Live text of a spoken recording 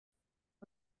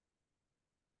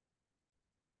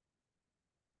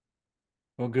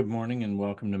Well, good morning and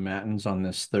welcome to Matins on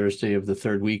this Thursday of the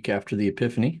third week after the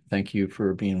Epiphany. Thank you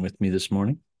for being with me this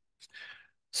morning.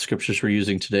 Scriptures we're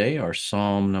using today are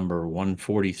Psalm number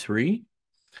 143.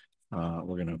 We're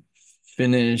going to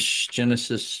finish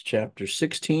Genesis chapter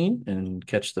 16 and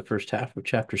catch the first half of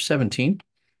chapter 17.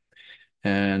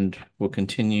 And we'll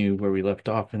continue where we left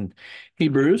off in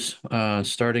Hebrews,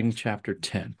 starting chapter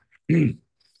 10.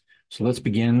 So let's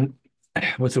begin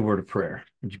with a word of prayer.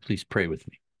 Would you please pray with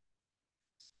me?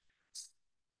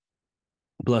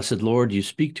 Blessed Lord, you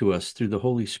speak to us through the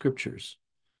Holy Scriptures.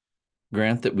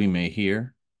 Grant that we may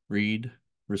hear, read,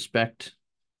 respect,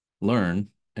 learn,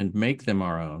 and make them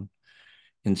our own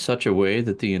in such a way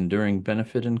that the enduring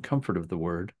benefit and comfort of the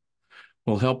Word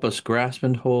will help us grasp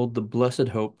and hold the blessed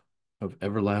hope of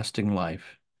everlasting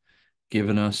life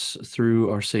given us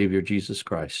through our Savior Jesus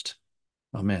Christ.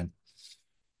 Amen.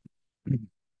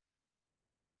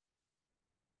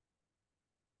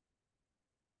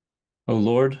 O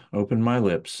Lord, open my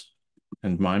lips,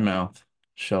 and my mouth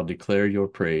shall declare your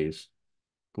praise.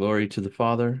 Glory to the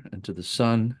Father, and to the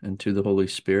Son, and to the Holy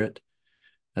Spirit,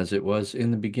 as it was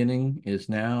in the beginning, is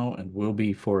now, and will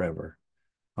be forever.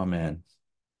 Amen.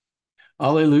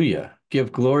 Alleluia. Give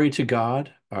glory to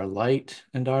God, our light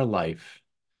and our life.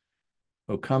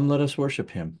 O come, let us worship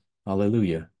him.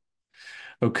 Alleluia.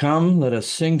 O come, let us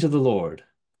sing to the Lord.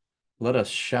 Let us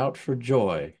shout for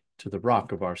joy to the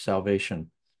rock of our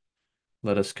salvation.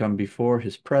 Let us come before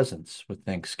his presence with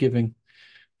thanksgiving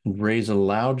and raise a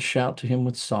loud shout to him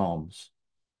with psalms.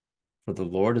 For the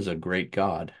Lord is a great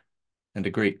God and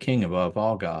a great King above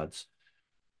all gods.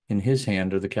 In his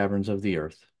hand are the caverns of the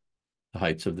earth. The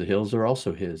heights of the hills are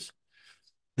also his.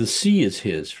 The sea is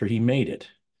his, for he made it,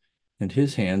 and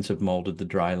his hands have molded the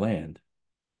dry land.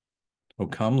 O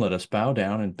come, let us bow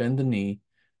down and bend the knee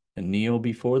and kneel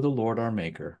before the Lord our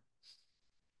Maker.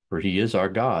 For he is our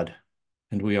God,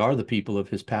 and we are the people of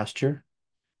his pasture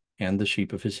and the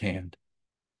sheep of his hand.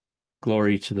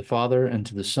 Glory to the Father, and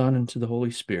to the Son, and to the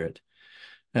Holy Spirit,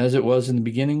 as it was in the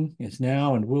beginning, is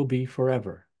now, and will be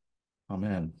forever.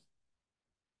 Amen.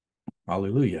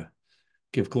 Alleluia.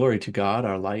 Give glory to God,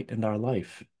 our light and our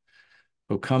life.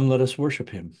 O come, let us worship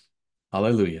him.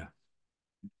 Alleluia.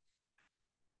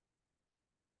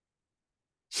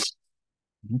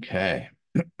 Okay.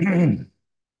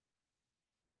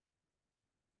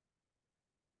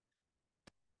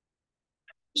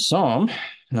 Psalm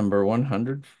number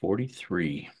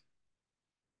 143.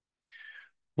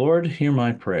 Lord, hear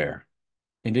my prayer,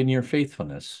 and in your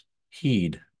faithfulness,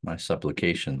 heed my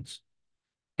supplications.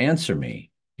 Answer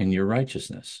me in your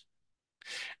righteousness.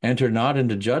 Enter not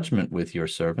into judgment with your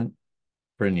servant,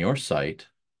 for in your sight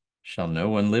shall no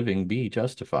one living be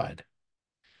justified.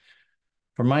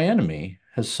 For my enemy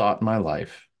has sought my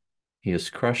life. He has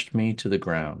crushed me to the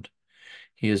ground.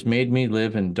 He has made me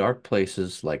live in dark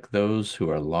places like those who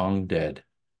are long dead.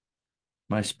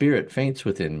 My spirit faints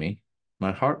within me.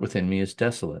 My heart within me is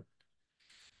desolate.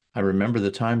 I remember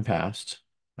the time past.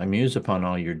 I muse upon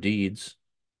all your deeds.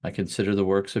 I consider the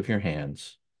works of your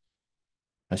hands.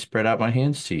 I spread out my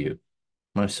hands to you.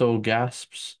 My soul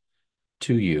gasps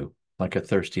to you like a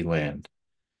thirsty land.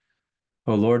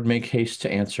 O Lord, make haste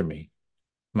to answer me.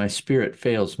 My spirit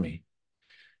fails me.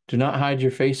 Do not hide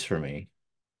your face from me,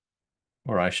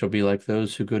 or I shall be like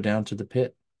those who go down to the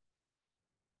pit.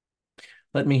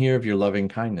 Let me hear of your loving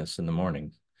kindness in the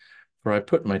morning, for I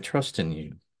put my trust in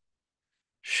you.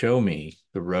 Show me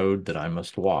the road that I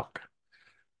must walk,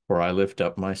 for I lift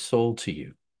up my soul to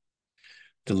you.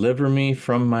 Deliver me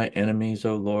from my enemies,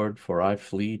 O Lord, for I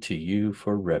flee to you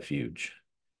for refuge.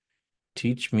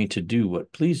 Teach me to do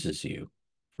what pleases you,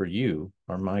 for you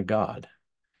are my God.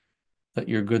 Let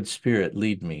your good spirit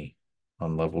lead me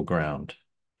on level ground.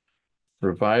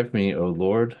 Revive me, O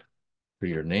Lord, for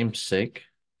your name's sake.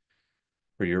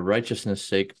 For your righteousness'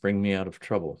 sake, bring me out of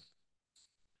trouble.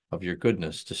 Of your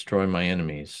goodness, destroy my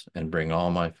enemies and bring all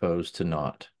my foes to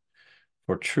naught.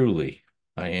 For truly,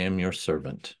 I am your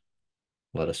servant.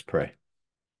 Let us pray.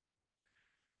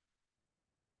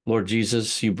 Lord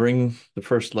Jesus, you bring the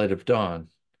first light of dawn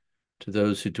to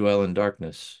those who dwell in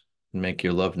darkness and make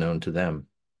your love known to them.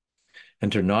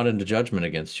 Enter not into judgment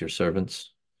against your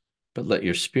servants, but let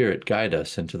your Spirit guide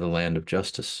us into the land of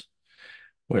justice,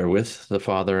 where with the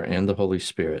Father and the Holy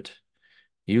Spirit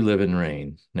you live and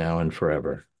reign, now and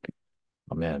forever.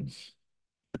 Amen.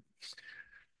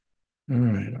 All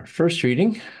right, our first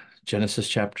reading, Genesis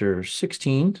chapter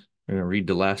 16. We're going to read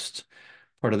the last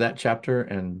part of that chapter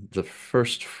and the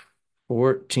first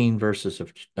 14 verses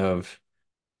of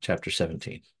chapter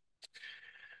 17.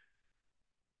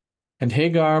 And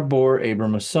Hagar bore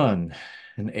Abram a son,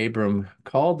 and Abram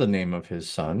called the name of his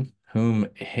son, whom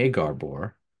Hagar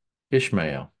bore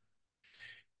Ishmael.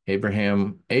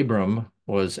 Abram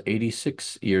was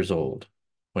 86 years old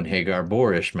when Hagar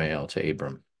bore Ishmael to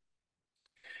Abram.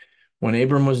 When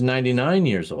Abram was 99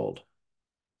 years old,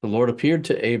 the Lord appeared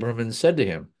to Abram and said to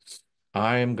him,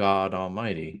 I am God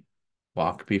Almighty.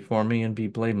 Walk before me and be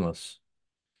blameless,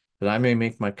 that I may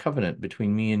make my covenant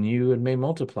between me and you and may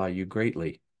multiply you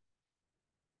greatly.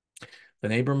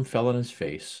 Then Abram fell on his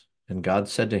face, and God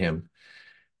said to him,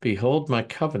 Behold, my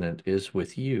covenant is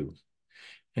with you,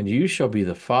 and you shall be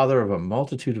the father of a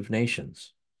multitude of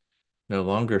nations. No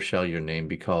longer shall your name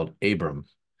be called Abram,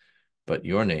 but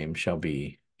your name shall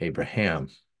be Abraham,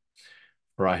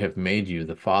 for I have made you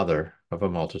the father of a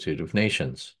multitude of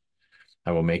nations.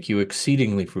 I will make you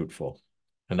exceedingly fruitful,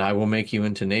 and I will make you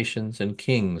into nations, and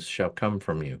kings shall come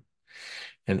from you.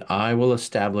 And I will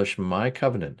establish my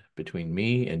covenant between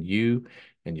me and you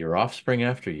and your offspring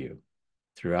after you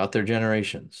throughout their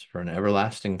generations for an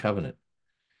everlasting covenant,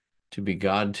 to be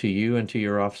God to you and to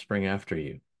your offspring after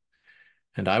you.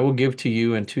 And I will give to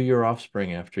you and to your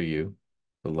offspring after you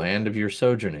the land of your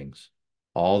sojournings,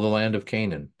 all the land of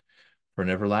Canaan, for an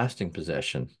everlasting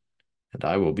possession, and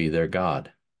I will be their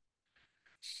God.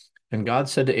 And God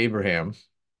said to Abraham,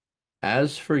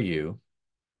 As for you,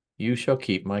 you shall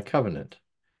keep my covenant,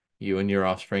 you and your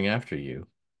offspring after you,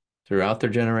 throughout their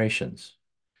generations.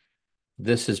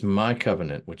 This is my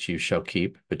covenant which you shall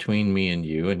keep between me and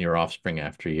you and your offspring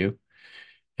after you.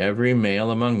 Every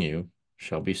male among you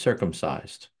shall be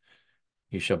circumcised.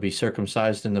 You shall be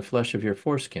circumcised in the flesh of your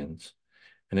foreskins,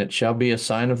 and it shall be a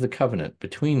sign of the covenant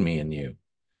between me and you.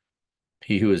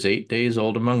 He who is 8 days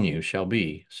old among you shall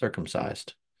be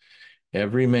circumcised.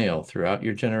 Every male throughout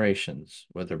your generations,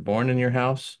 whether born in your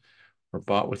house or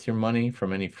bought with your money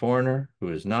from any foreigner who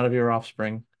is not of your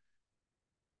offspring,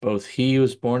 both he who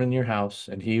is born in your house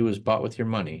and he who is bought with your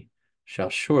money shall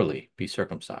surely be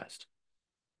circumcised.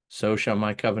 So shall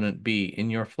my covenant be in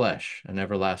your flesh, an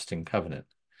everlasting covenant.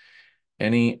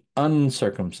 Any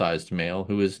uncircumcised male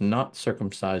who is not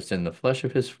circumcised in the flesh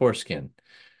of his foreskin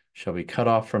shall be cut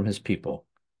off from his people.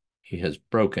 He has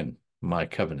broken my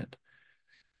covenant.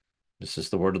 This is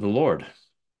the word of the Lord.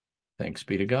 Thanks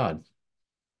be to God.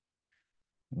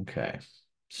 Okay,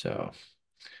 so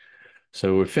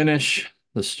we finish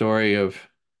the story of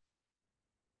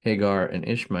Hagar and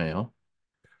Ishmael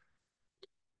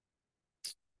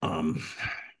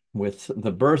with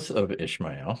the birth of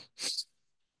Ishmael.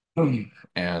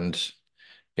 And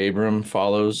Abram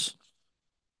follows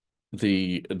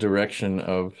the direction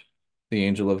of the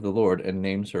angel of the Lord and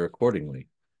names her accordingly.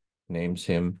 Names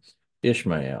him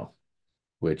Ishmael,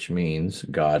 which means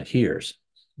God hears.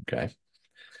 Okay.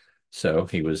 So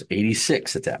he was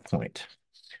 86 at that point.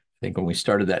 I think when we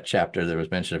started that chapter, there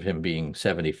was mention of him being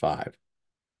 75.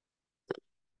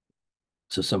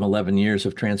 So some 11 years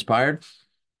have transpired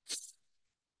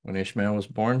when Ishmael was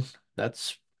born.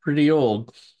 That's pretty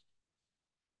old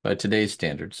by today's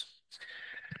standards.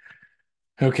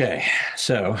 Okay,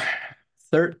 so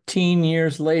 13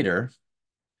 years later,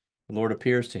 the Lord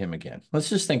appears to him again. Let's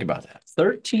just think about that.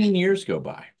 13 years go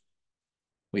by.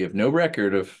 We have no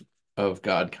record of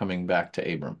God coming back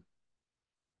to Abram.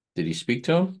 Did he speak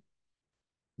to him?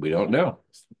 We don't know.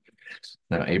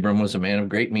 Now, Abram was a man of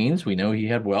great means. We know he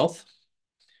had wealth.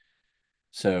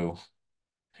 So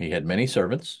he had many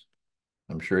servants.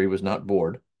 I'm sure he was not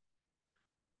bored.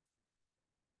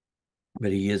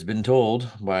 But he has been told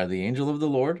by the angel of the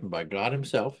Lord and by God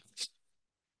himself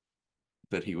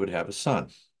that he would have a son.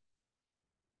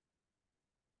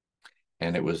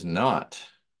 And it was not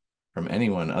from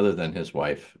anyone other than his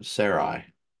wife, Sarai.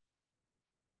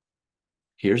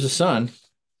 Here's a son,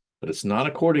 but it's not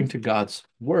according to God's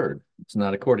word. It's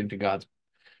not according to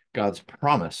God's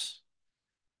promise.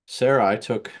 Sarai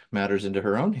took matters into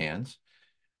her own hands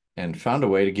and found a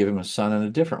way to give him a son in a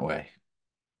different way,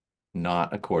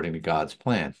 not according to God's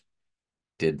plan.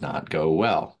 Did not go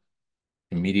well.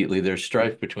 Immediately there's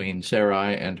strife between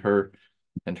Sarai and her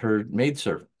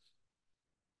maidservant.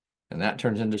 And that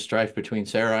turns into strife between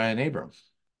Sarai and Abram.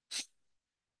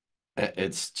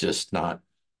 It's just not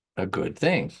a good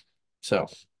thing. So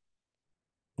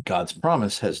God's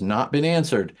promise has not been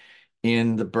answered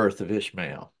in the birth of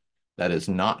Ishmael. That is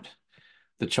not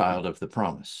the child of the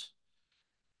promise.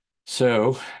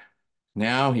 So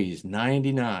now he's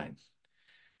 99.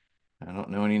 I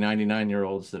don't know any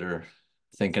 99-year-olds that are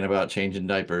thinking about changing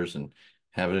diapers and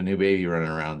having a new baby running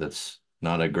around that's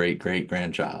not a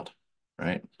great-great-grandchild,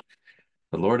 right?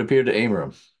 The Lord appeared to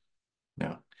Abram.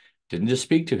 Now, didn't just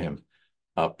speak to him,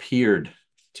 appeared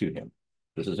to him.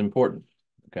 This is important,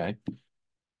 okay?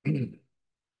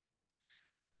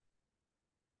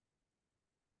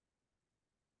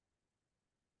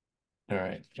 All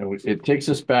right. It takes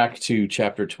us back to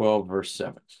chapter 12, verse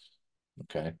 7.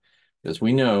 Okay. As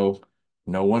we know,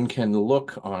 no one can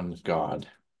look on God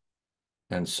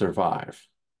and survive.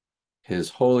 His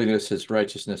holiness, his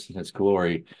righteousness, and his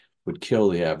glory would kill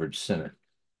the average sinner.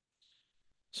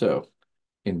 So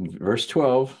in verse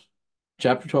 12,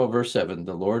 chapter 12, verse 7,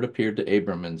 the Lord appeared to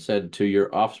Abram and said, to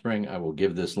your offspring, I will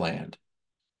give this land.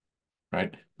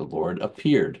 Right? The Lord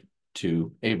appeared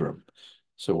to Abram.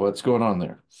 So what's going on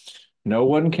there? No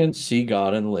one can see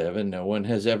God and live, and no one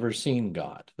has ever seen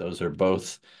God. Those are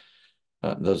both,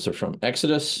 those are from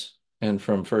Exodus and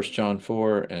from 1 John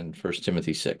 4 and 1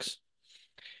 Timothy 6.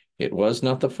 It was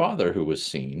not the Father who was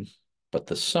seen, but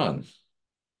the Son.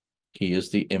 He is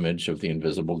the image of the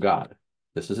invisible God.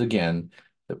 This is again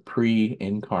the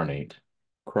pre-incarnate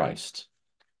Christ,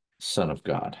 Son of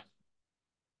God.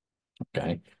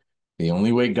 Okay. The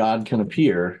only way God can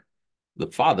appear, the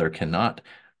Father cannot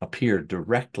appear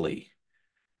directly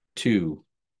to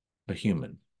a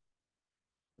human.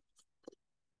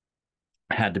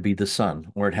 It had to be the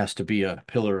Son, or it has to be a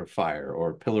pillar of fire, or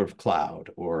a pillar of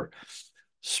cloud, or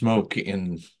smoke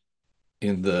in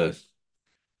the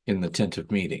tent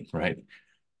of meeting, right?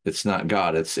 It's not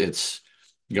God. It's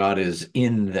God is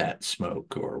in that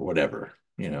smoke or whatever,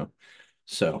 you know.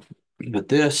 So, but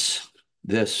this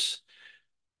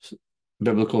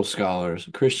biblical scholars,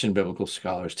 Christian biblical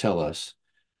scholars tell us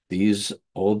these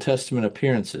Old Testament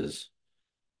appearances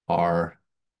are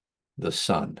the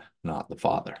Son, not the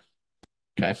Father.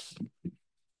 Okay.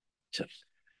 So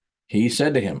he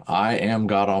said to him, I am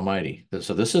God Almighty.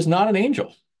 So this is not an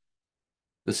angel.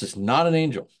 This is not an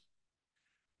angel.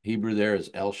 Hebrew there is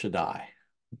El Shaddai.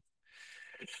 You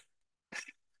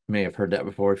may have heard that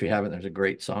before. If you haven't, there's a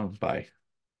great song by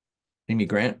Amy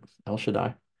Grant, El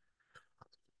Shaddai.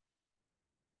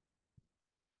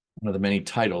 One of the many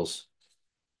titles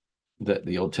that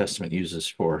the Old Testament uses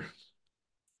for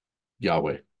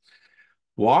Yahweh.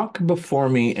 Walk before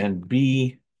me and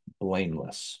be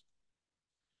blameless.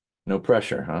 No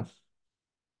pressure,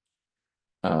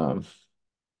 huh?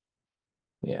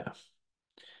 Yeah.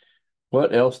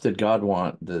 What else did God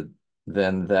want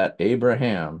than that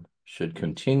Abraham should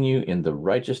continue in the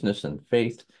righteousness and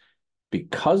faith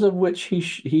because of which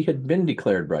he had been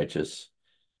declared righteous,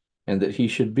 and that he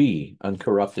should be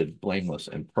uncorrupted, blameless,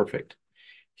 and perfect.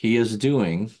 He is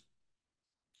doing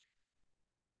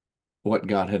what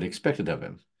God had expected of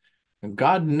him. And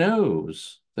God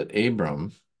knows that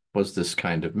Abram was this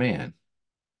kind of man.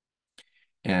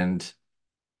 And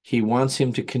he wants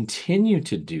him to continue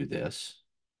to do this,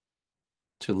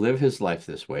 to live his life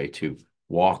this way, to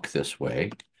walk this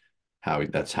way.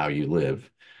 That's how you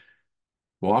live.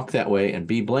 Walk that way and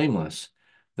be blameless,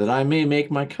 that I may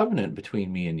make my covenant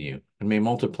between me and you, and may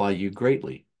multiply you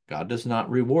greatly. God does not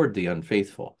reward the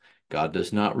unfaithful. God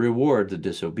does not reward the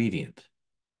disobedient.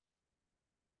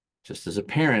 Just as a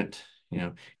parent,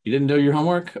 you didn't do your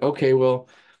homework? Okay, well,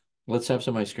 let's have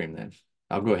some ice cream then.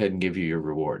 I'll go ahead and give you your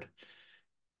reward.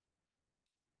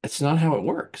 It's not how it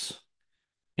works.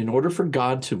 In order for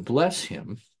God to bless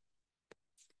him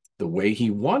the way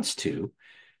he wants to,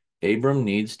 Abram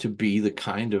needs to be the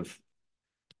kind of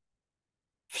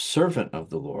servant of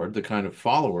the Lord, the kind of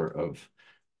follower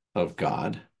of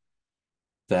God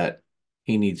that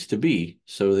he needs to be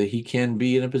so that he can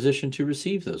be in a position to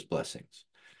receive those blessings.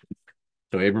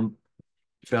 So Abram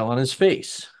fell on his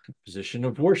face, position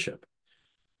of worship.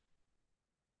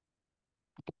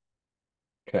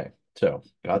 Okay, so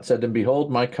God said to him,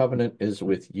 behold, my covenant is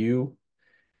with you,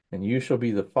 and you shall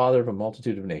be the father of a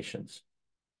multitude of nations.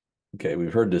 Okay,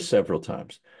 we've heard this several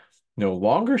times. No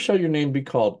longer shall your name be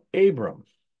called Abram,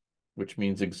 which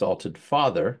means exalted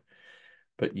father,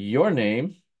 but your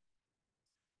name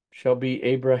shall be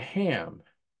Abraham,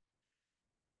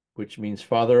 which means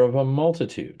father of a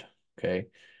multitude. Okay,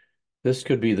 this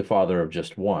could be the father of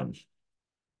just one,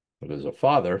 but as a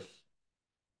father,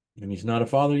 and he's not a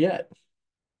father yet.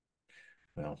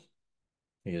 Well,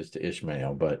 he is to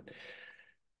Ishmael, but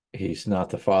he's not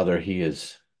the father he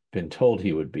has been told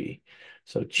he would be.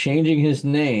 So changing his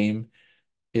name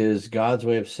is God's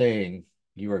way of saying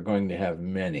you are going to have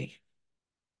many.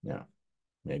 Now,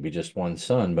 maybe just one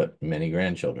son, but many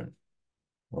grandchildren.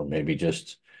 Or maybe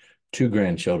just two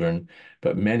grandchildren,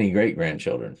 but many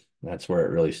great-grandchildren. That's where it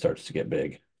really starts to get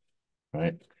big,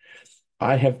 right?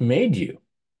 I have made you.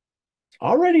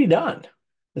 Already done.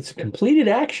 It's a completed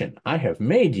action. I have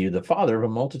made you the father of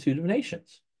a multitude of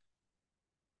nations.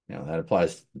 Now that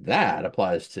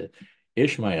applies to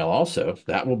Ishmael also.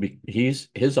 That will be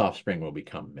his offspring will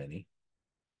become many.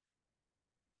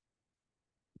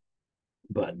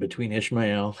 But between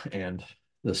Ishmael and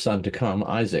the son to come,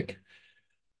 Isaac,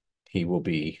 he will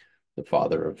be the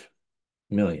father of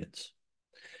millions.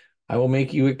 I will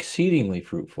make you exceedingly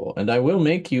fruitful, and I will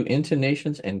make you into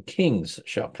nations, and kings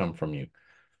shall come from you.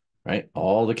 Right?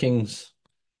 All the kings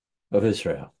of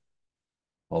Israel,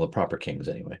 all the proper kings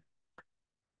anyway.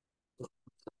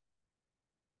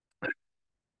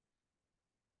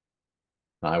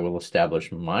 I will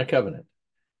establish my covenant.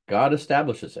 God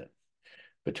establishes it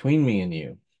between me and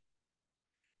you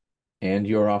and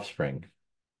your offspring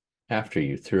after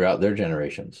you throughout their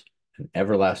generations, an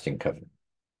everlasting covenant.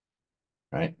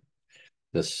 Right?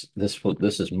 This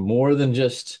is more than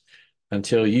just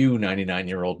until you,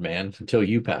 99-year-old man, until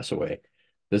you pass away.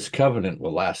 This covenant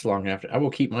will last long after. I will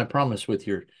keep my promise with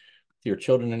your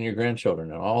children and your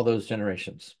grandchildren and all those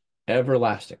generations.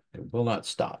 Everlasting. It will not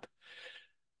stop.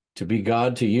 To be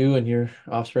God to you and your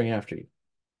offspring after you.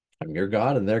 I'm your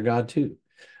God and their God too.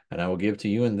 And I will give to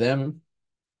you and them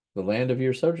the land of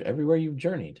your sojourn, everywhere you've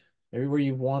journeyed, everywhere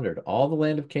you've wandered, all the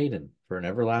land of Canaan for an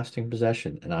everlasting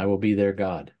possession, and I will be their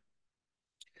God.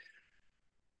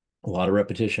 A lot of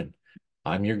repetition.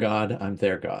 I'm your God, I'm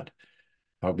their God.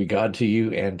 I'll be God to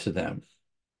you and to them.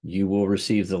 You will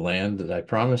receive the land that I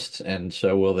promised, and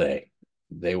so will they.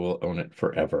 They will own it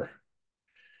forever.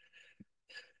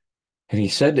 And he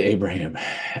said to Abraham,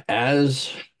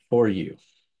 as for you.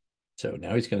 So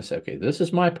now he's going to say, okay, this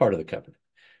is my part of the covenant.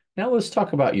 Now let's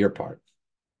talk about your part.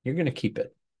 You're going to keep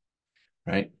it,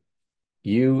 right?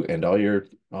 You and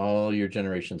all your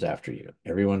generations after you,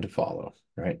 everyone to follow,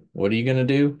 right? What are you going to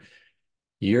do?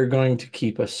 You're going to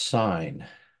keep a sign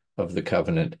of the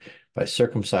covenant by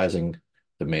circumcising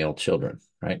the male children,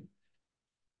 right?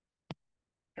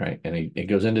 Right. And it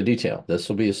goes into detail. This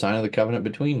will be a sign of the covenant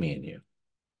between me and you,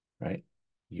 right?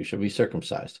 You shall be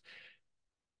circumcised.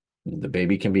 The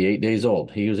baby can be 8 days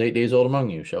old. He who's 8 days old among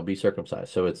you shall be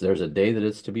circumcised. So there's a day that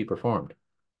it's to be performed.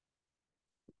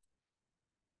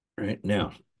 Right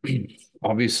now,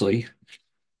 obviously,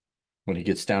 when he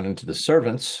gets down into the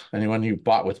servants, anyone you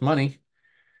bought with money,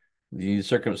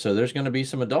 so there's going to be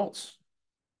some adults.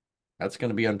 That's going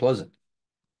to be unpleasant.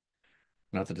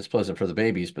 Not that it's pleasant for the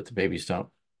babies, but the babies don't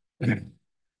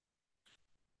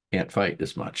can't fight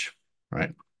as much,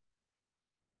 right?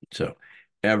 So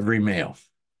every male,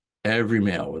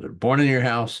 whether born in your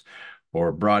house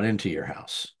or brought into your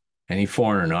house, any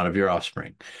foreigner not of your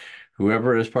offspring,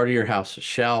 whoever is part of your house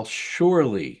shall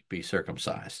surely be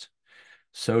circumcised.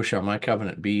 So shall my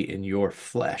covenant be in your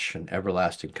flesh, an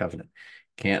everlasting covenant.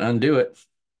 Can't undo it,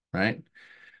 right?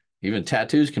 Even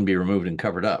tattoos can be removed and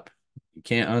covered up. You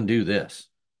can't undo this,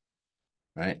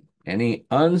 right? Any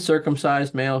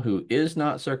uncircumcised male who is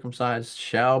not circumcised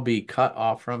shall be cut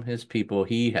off from his people.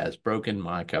 He has broken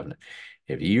my covenant.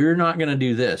 If you're not going to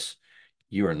do this,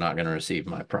 you are not going to receive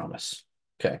my promise.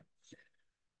 Okay.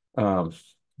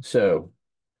 So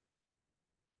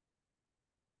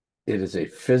it is a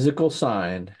physical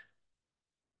sign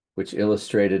which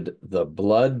illustrated the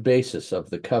blood basis of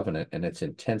the covenant and its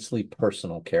intensely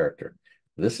personal character.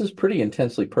 This is pretty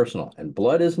intensely personal, and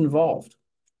blood is involved.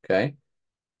 Okay.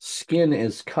 Skin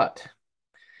is cut.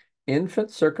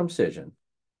 Infant circumcision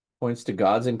points to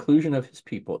God's inclusion of his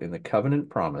people in the covenant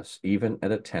promise, even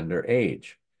at a tender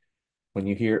age. When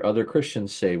you hear other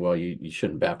Christians say, well, you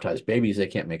shouldn't baptize babies, they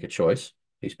can't make a choice.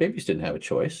 These babies didn't have a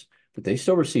choice, but they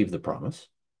still received the promise.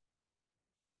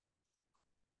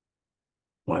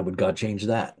 Why would God change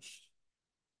that?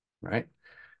 Right?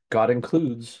 God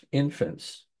includes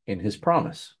infants in his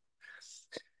promise.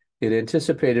 It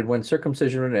anticipated when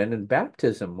circumcision would end and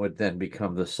baptism would then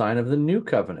become the sign of the new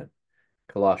covenant.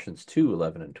 Colossians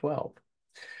 2:11 and 12.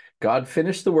 God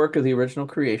finished the work of the original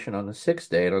creation on the sixth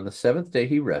day, and on the seventh day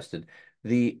he rested.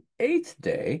 The eighth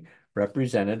day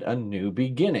represented a new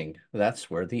beginning. That's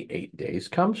where the 8 days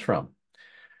comes from.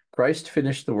 Christ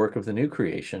finished the work of the new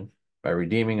creation by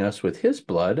redeeming us with his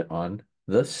blood on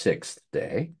the sixth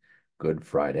day, Good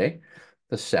Friday.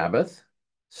 The Sabbath,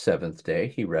 seventh day,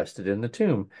 he rested in the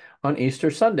tomb. On Easter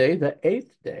Sunday, the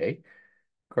eighth day,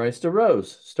 Christ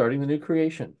arose, starting the new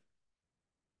creation.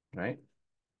 Right?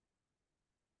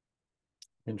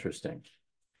 Interesting.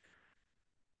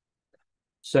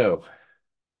 So,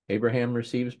 Abraham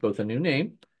receives both a new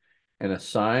name and a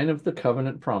sign of the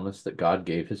covenant promise that God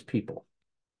gave his people.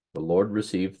 The Lord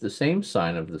received the same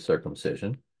sign of the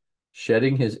circumcision,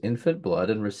 shedding his infant blood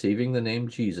and receiving the name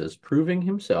Jesus, proving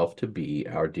himself to be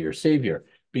our dear Savior,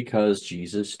 because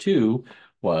Jesus too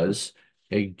was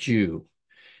a Jew,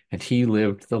 and he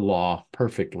lived the law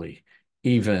perfectly,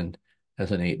 even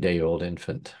as an 8-day-old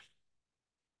infant.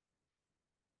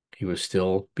 He was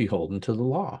still beholden to the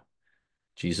law.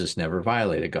 Jesus never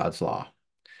violated God's law.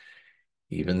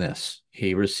 Even this,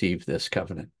 he received this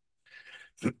covenant.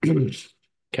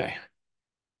 Okay.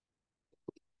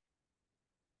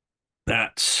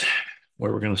 that's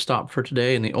where we're going to stop for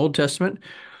today in the Old Testament.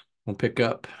 We'll pick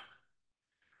up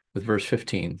with verse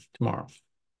 15 tomorrow.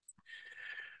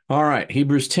 All right,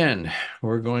 Hebrews 10.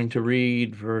 We're going to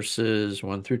read verses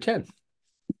 1 through 10.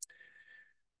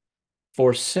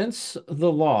 For since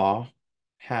the law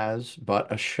has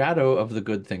but a shadow of the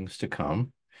good things to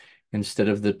come, instead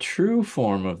of the true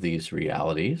form of these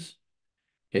realities,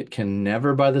 it can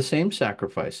never, by the same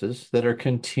sacrifices that are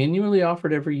continually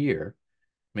offered every year,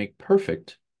 make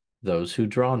perfect those who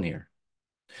draw near.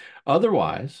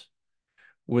 Otherwise,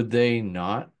 would they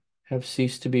not have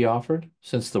ceased to be offered,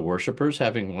 since the worshippers,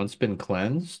 having once been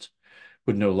cleansed,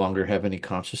 would no longer have any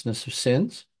consciousness of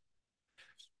sins?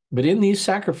 But in these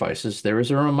sacrifices there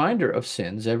is a reminder of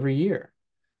sins every year,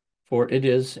 for it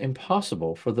is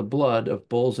impossible for the blood of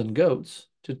bulls and goats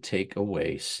to take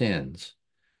away sins.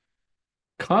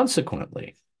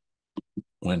 Consequently,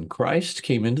 when Christ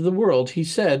came into the world, he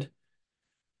said,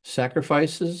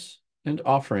 "Sacrifices and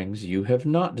offerings you have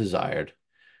not desired,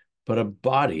 but a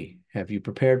body have you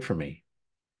prepared for me.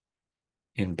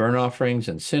 In burnt offerings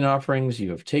and sin offerings you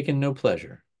have taken no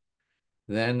pleasure."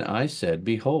 Then I said,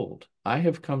 "Behold, I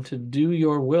have come to do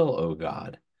your will, O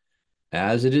God,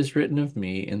 as it is written of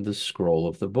me in the scroll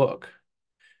of the book."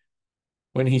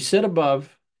 When he said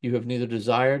above, "You have neither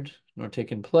desired nor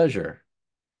taken pleasure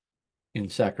in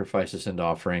sacrifices and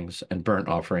offerings and burnt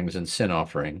offerings and sin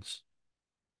offerings,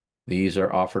 these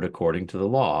are offered according to the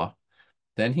law,"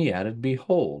 then he added,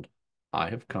 "Behold, I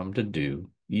have come to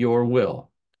do your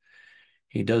will."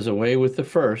 He does away with the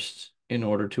first in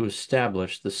order to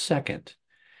establish the second.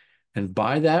 And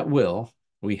by that will,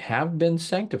 we have been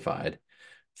sanctified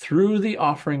through the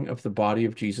offering of the body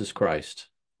of Jesus Christ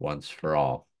once for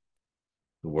all.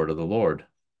 The word of the Lord.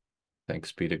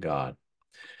 Thanks be to God.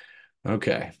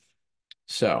 Okay,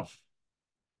 so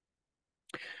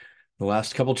the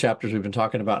last couple chapters we've been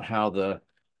talking about how the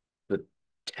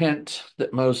tent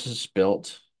that Moses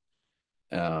built,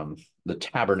 the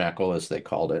tabernacle as they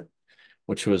called it,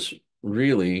 which was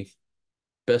really,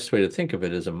 best way to think of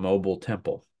it as a mobile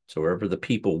temple. So wherever the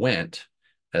people went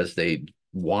as they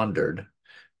wandered,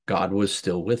 God was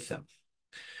still with them.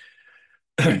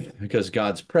 Because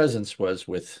God's presence was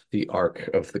with the Ark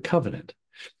of the Covenant,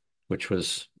 which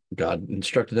was, God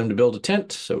instructed them to build a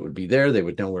tent, so it would be there. They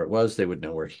would know where it was. They would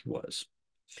know where he was.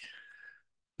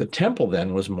 The temple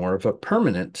then was more of a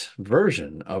permanent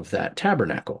version of that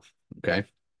tabernacle, okay?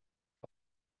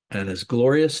 And as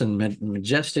glorious and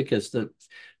majestic as the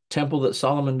temple that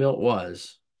Solomon built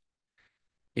was,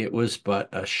 it was but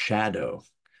a shadow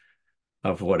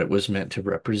of what it was meant to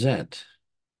represent.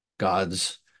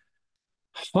 God's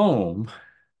home,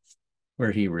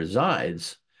 where he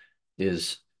resides,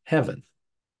 is heaven.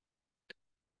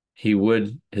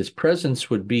 His presence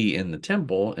would be in the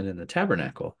temple and in the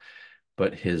tabernacle,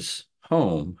 but his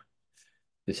home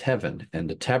is heaven. And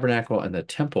the tabernacle and the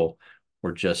temple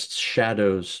were just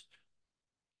shadows,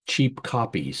 cheap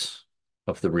copies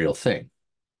of the real thing.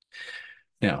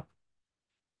 Now,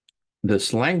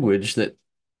 this language that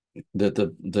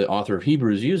the author of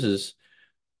Hebrews uses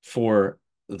for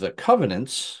the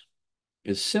covenants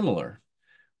is similar.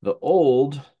 The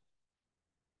old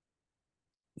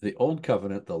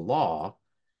covenant, the law,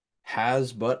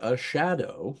 has but a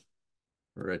shadow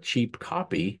or a cheap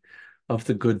copy of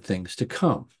the good things to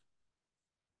come,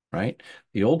 right?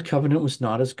 The old covenant was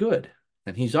not as good.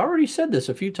 And he's already said this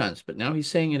a few times, but now he's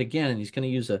saying it again, and he's going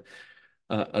to use a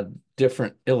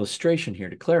different illustration here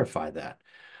to clarify that.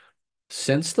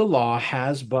 Since the law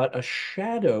has but a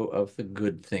shadow of the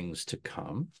good things to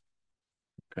come,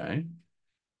 okay?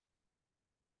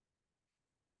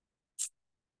 Let's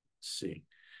see.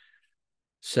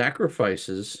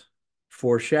 Sacrifices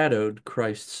foreshadowed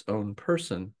Christ's own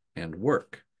person and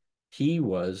work. He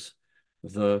was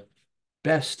the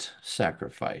best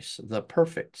sacrifice, the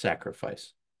perfect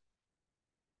sacrifice.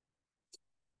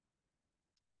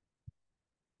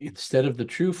 Instead of the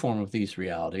true form of these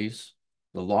realities,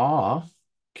 the law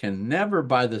can never,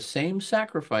 by the same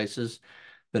sacrifices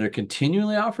that are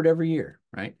continually offered every year,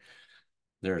 right?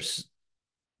 The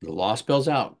law spells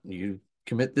out, you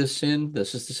commit this sin,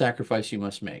 this is the sacrifice you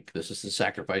must make. This is the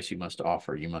sacrifice you must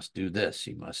offer. You must do this.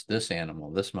 This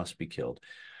animal, this must be killed.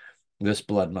 This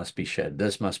blood must be shed.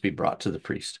 This must be brought to the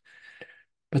priest.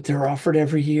 But they're offered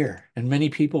every year. And many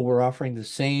people were offering the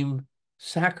same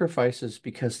sacrifices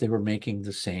because they were making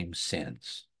the same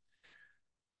sins.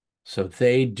 So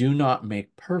they do not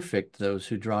make perfect those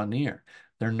who draw near.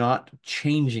 They're not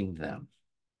changing them.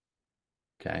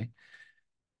 Okay?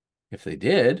 If they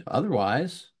did,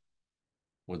 otherwise,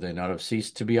 would they not have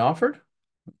ceased to be offered?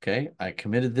 Okay, I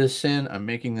committed this sin. I'm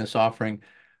making this offering.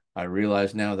 I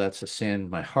realize now that's a sin.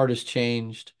 My heart has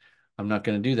changed. I'm not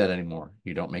going to do that anymore.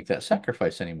 You don't make that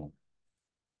sacrifice anymore.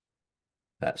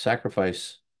 That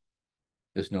sacrifice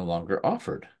is no longer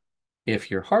offered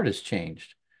if your heart has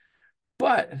changed.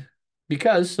 But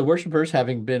because the worshipers,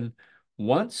 having been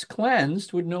once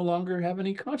cleansed, would no longer have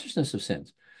any consciousness of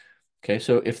sins. Okay,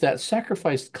 so if that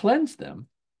sacrifice cleansed them,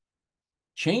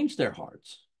 changed their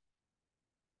hearts,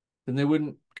 then they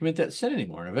wouldn't commit that sin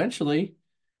anymore. And eventually,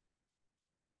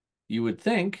 you would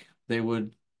think they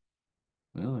would,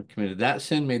 well, I committed that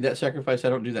sin, made that sacrifice. I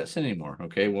don't do that sin anymore.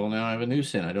 Okay, well, now I have a new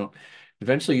sin. I don't.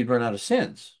 Eventually, you'd run out of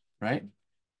sins, right?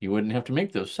 You wouldn't have to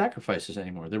make those sacrifices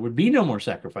anymore. There would be no more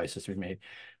sacrifices to be made.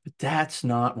 But that's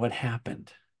not what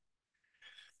happened.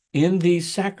 In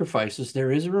these sacrifices,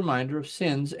 there is a reminder of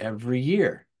sins every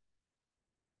year.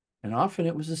 And often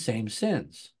it was the same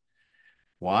sins.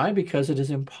 Why? Because it is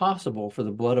impossible for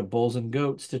the blood of bulls and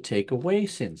goats to take away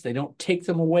sins. They don't take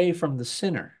them away from the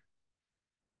sinner.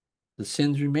 The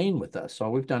sins remain with us.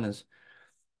 All we've done is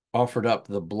offered up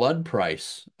the blood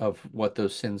price of what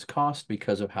those sins cost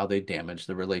because of how they damage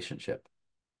the relationship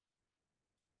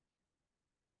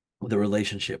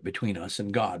between us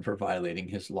and God for violating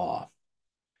his law.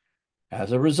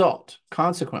 As a result,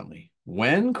 consequently,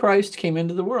 when Christ came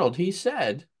into the world, he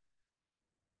said,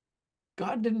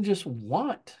 God didn't just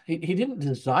want, he didn't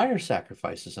desire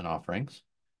sacrifices and offerings,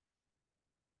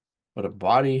 but a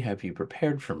body have you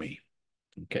prepared for me.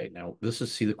 Okay, now this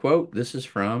is, see the quote? This is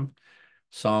from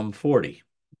Psalm 40.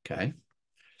 Okay.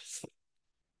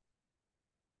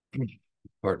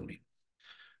 Pardon me.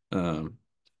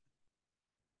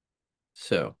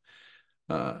 So,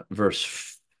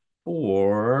 verse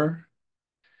 4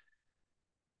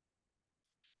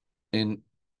 in,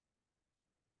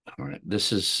 all right,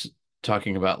 this is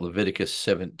talking about Leviticus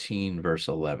 17, verse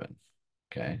 11.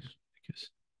 Okay. Because,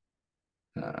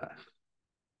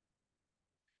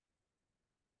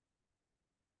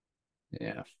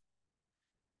 yeah.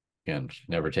 Again,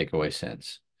 never take away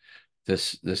sins.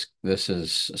 This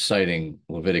is citing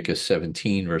Leviticus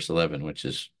 17, verse 11, which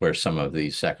is where some of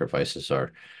these sacrifices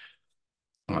are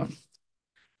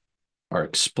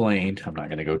explained. I'm not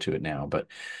going to go to it now, but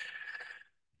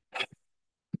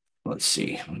let's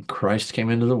see. When Christ came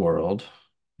into the world,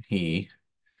 he,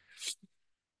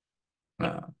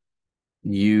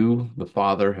 you, the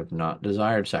Father, have not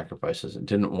desired sacrifices and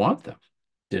didn't want them,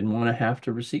 didn't want to have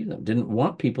to receive them, didn't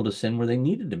want people to sin where they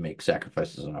needed to make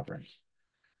sacrifices and offerings,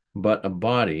 but a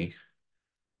body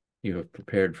you have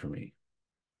prepared for me.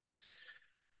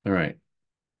 All right.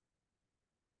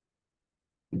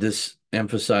 This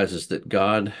emphasizes that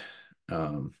God,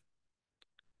 all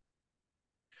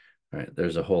right,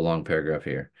 there's a whole long paragraph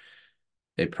here.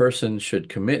 A person should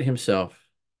commit himself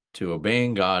to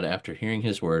obeying God after hearing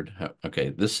his word. Okay,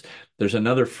 there's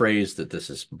another phrase that this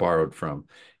is borrowed from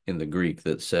in the Greek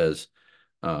that says,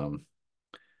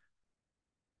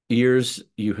 ears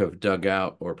you have dug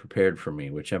out or prepared for me,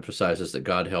 which emphasizes that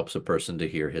God helps a person to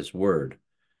hear his word.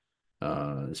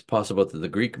 It's possible that the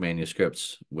Greek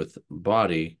manuscripts with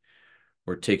body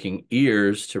were taking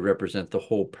ears to represent the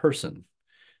whole person.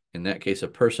 In that case, a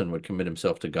person would commit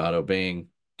himself to God, obeying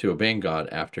God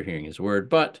after hearing his word.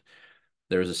 But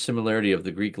there is a similarity of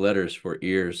the Greek letters for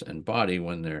ears and body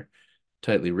when they're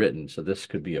tightly written. So this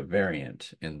could be a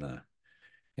variant in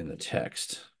the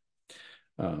text.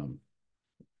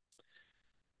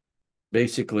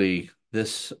 Basically,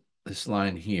 this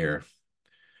line here,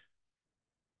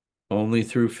 only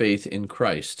through faith in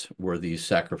Christ were these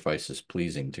sacrifices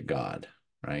pleasing to God,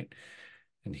 right?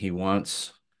 And he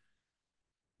wants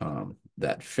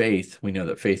that faith. We know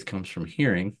that faith comes from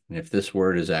hearing. And if this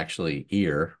word is actually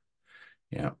ear,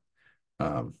 yeah,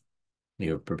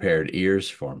 you have prepared ears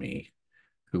for me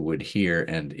who would hear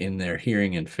and in their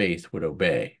hearing and faith would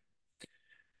obey.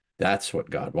 That's what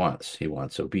God wants. He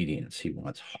wants obedience. He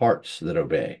wants hearts that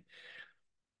obey.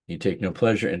 You take no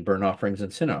pleasure in burnt offerings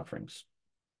and sin offerings.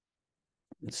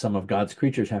 Some of God's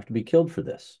creatures have to be killed for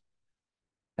this.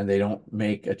 And they don't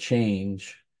make a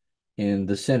change in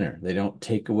the sinner. They don't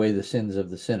take away the sins of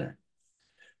the sinner.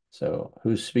 So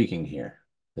who's speaking here?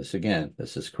 This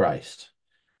is Christ.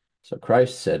 So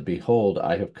Christ said, behold,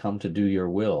 I have come to do your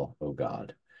will, O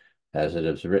God, as it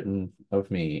is written of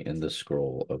me in the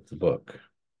scroll of the book.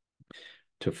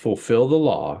 To fulfill the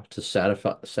law, to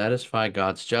satisfy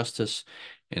God's justice,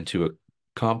 and to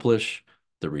accomplish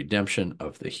the redemption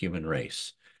of the human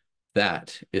race.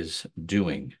 That is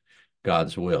doing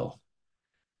God's will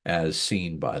as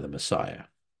seen by the Messiah.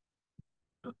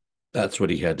 That's what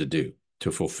he had to do,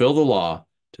 to fulfill the law,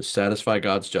 to satisfy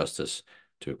God's justice,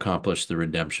 to accomplish the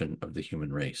redemption of the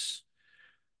human race.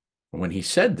 When he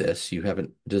said this, you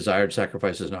haven't desired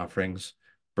sacrifices and offerings,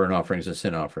 burnt offerings and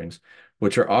sin offerings,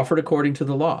 which are offered according to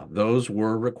the law. Those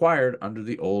were required under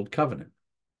the old covenant.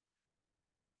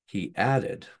 He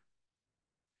added,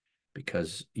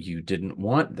 because you didn't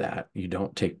want that, you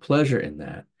don't take pleasure in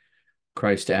that.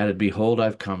 Christ added, behold,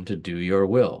 I've come to do your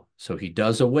will. So he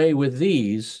does away with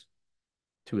these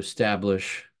to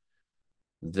establish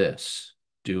this,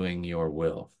 doing your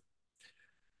will.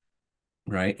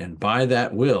 Right? And by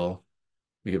that will,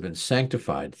 we have been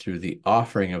sanctified through the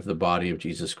offering of the body of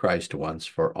Jesus Christ once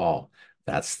for all.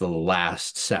 That's the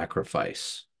last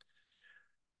sacrifice.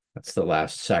 That's the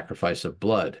last sacrifice of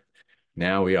blood.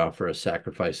 Now we offer a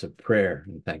sacrifice of prayer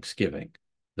and thanksgiving.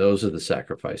 Those are the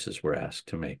sacrifices we're asked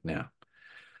to make now.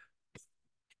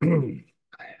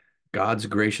 God's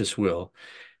gracious will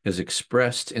is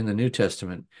expressed in the New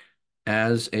Testament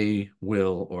as a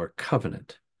will or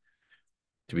covenant.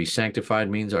 To be sanctified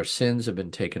means our sins have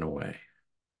been taken away.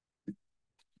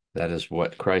 That is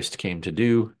what Christ came to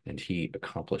do, and he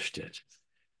accomplished it.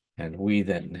 And we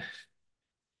then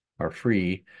are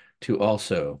free to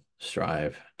also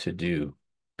strive to do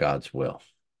God's will.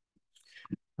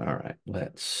 All right,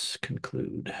 let's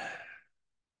conclude.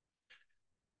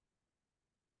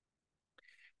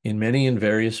 In many and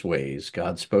various ways,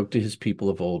 God spoke to his people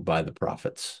of old by the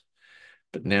prophets.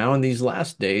 But now in these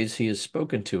last days, he has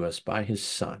spoken to us by his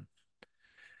Son.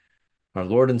 Our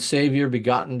Lord and Savior,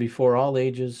 begotten before all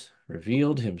ages,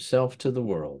 revealed himself to the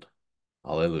world.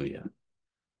 Alleluia.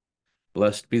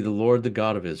 Blessed be the Lord, the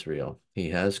God of Israel. He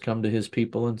has come to his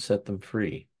people and set them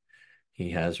free.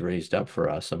 He has raised up for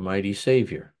us a mighty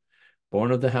Savior,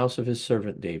 born of the house of his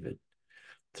servant David.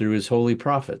 Through his holy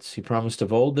prophets, he promised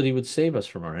of old that he would save us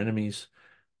from our enemies,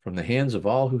 from the hands of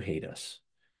all who hate us.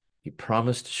 He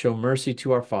promised to show mercy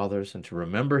to our fathers and to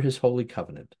remember his holy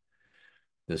covenant.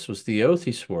 This was the oath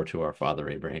he swore to our father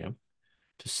Abraham,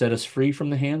 to set us free from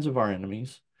the hands of our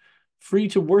enemies, free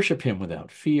to worship him without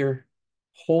fear,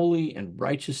 holy and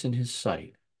righteous in his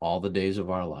sight all the days of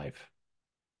our life.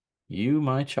 You,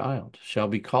 my child, shall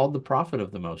be called the prophet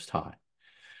of the Most High,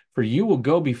 for you will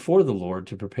go before the Lord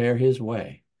to prepare his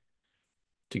way,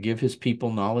 to give his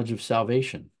people knowledge of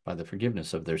salvation by the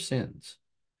forgiveness of their sins.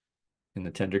 In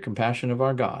the tender compassion of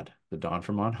our God, the dawn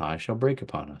from on high shall break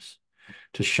upon us,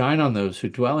 to shine on those who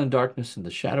dwell in darkness and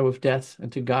the shadow of death,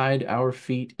 and to guide our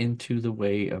feet into the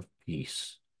way of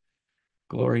peace.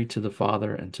 Glory to the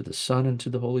Father, and to the Son, and to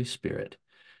the Holy Spirit,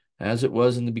 as it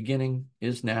was in the beginning,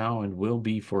 is now, and will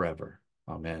be forever.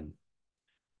 Amen.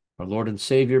 Our Lord and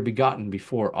Savior, begotten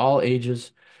before all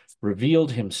ages,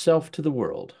 revealed himself to the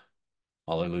world.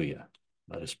 Alleluia.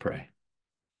 Let us pray.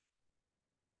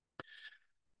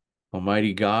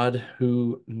 Almighty God,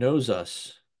 who knows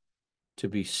us to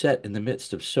be set in the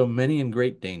midst of so many and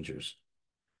great dangers,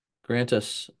 grant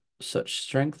us such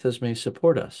strength as may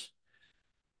support us,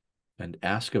 and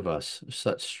ask of us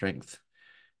such strength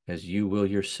as you will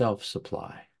yourself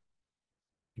supply.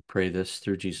 We pray this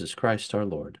through Jesus Christ our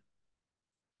Lord.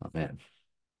 Amen.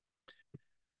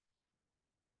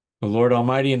 O Lord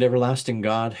Almighty and everlasting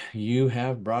God, you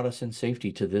have brought us in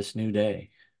safety to this new day.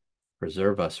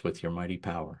 Preserve us with your mighty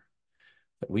power,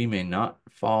 that we may not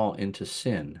fall into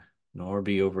sin, nor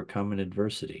be overcome in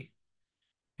adversity.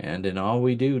 And in all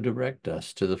we do, direct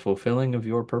us to the fulfilling of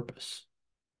your purpose.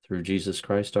 Through Jesus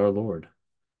Christ our Lord.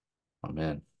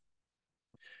 Amen.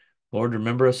 Lord,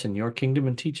 remember us in your kingdom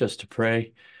and teach us to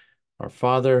pray, Our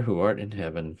Father, who art in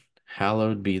heaven,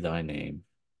 hallowed be thy name.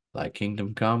 Thy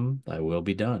kingdom come, thy will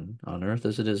be done, on earth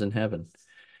as it is in heaven.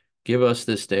 Give us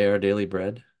this day our daily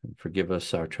bread, and forgive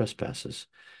us our trespasses,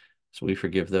 as we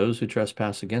forgive those who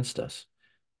trespass against us.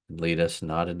 And lead us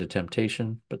not into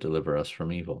temptation, but deliver us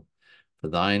from evil. For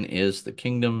thine is the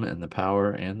kingdom, and the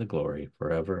power, and the glory,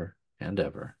 forever and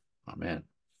ever. Amen.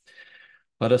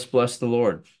 Let us bless the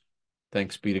Lord.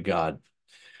 Thanks be to God.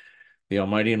 The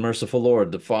Almighty and merciful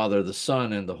Lord, the Father, the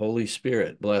Son, and the Holy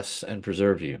Spirit, bless and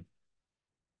preserve you.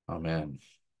 Amen.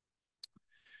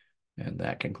 And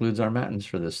that concludes our Matins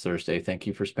for this Thursday. Thank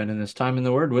you for spending this time in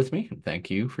the Word with me. And thank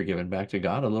you for giving back to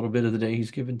God a little bit of the day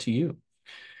he's given to you.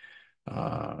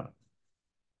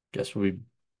 Guess we'll be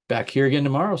back here again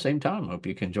tomorrow, same time. Hope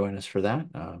you can join us for that.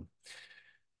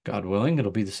 God willing,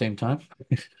 it'll be the same time.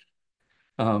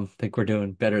 I think we're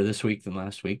doing better this week than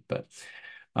last week, but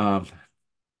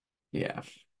yeah,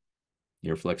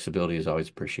 your flexibility is always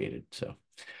appreciated. So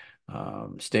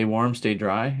stay warm, stay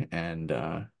dry, and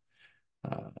I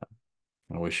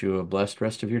wish you a blessed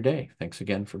rest of your day. Thanks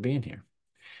again for being here.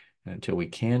 And until we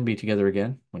can be together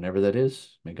again, whenever that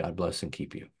is, may God bless and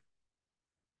keep you.